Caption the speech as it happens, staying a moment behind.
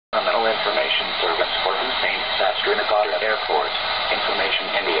Terminal Information Service for Hussain Sastranagara Airport. Information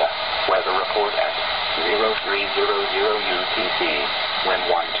India. Weather report at 0300 UTC. Wind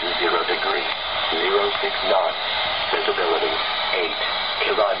 120 degree. 06 knots. Visibility 8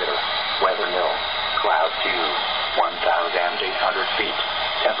 kilometer. Weather nil. Cloud 2. 1,800 feet.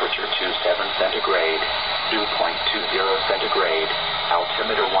 Temperature 27 centigrade. Dew point 20 centigrade.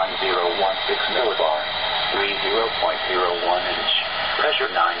 Altimeter 1016 millibar. 30.01 inch.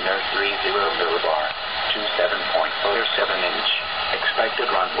 Pressure 9 near 30 millibar. 27.07 inch. Expected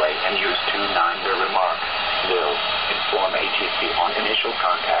runway and use 29 remark. Will inform ATC on initial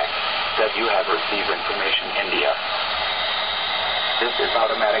contact that you have received information India. This is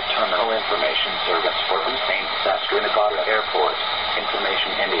automatic terminal information service for Hussain Sastranagara Airport.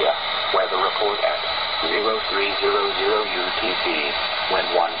 Information India. Weather report at 0300 UTC. Wind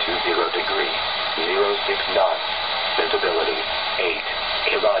 120 degree. 06 knots. Visibility 8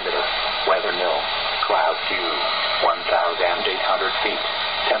 kilometer. Weather nil. Cloud 2. 1,800 feet.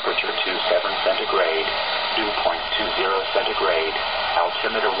 Temperature 27 centigrade. Dew point 20 centigrade.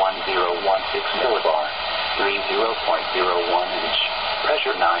 Altimeter 1016 millibar. 30.01 inch.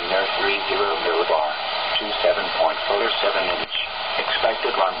 Pressure 9 near 30 millibar. 27.47 inch.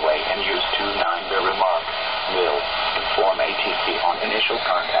 Expected runway and use 29 remark. Will inform ATC on initial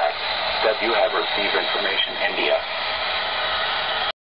contact that you have received information India.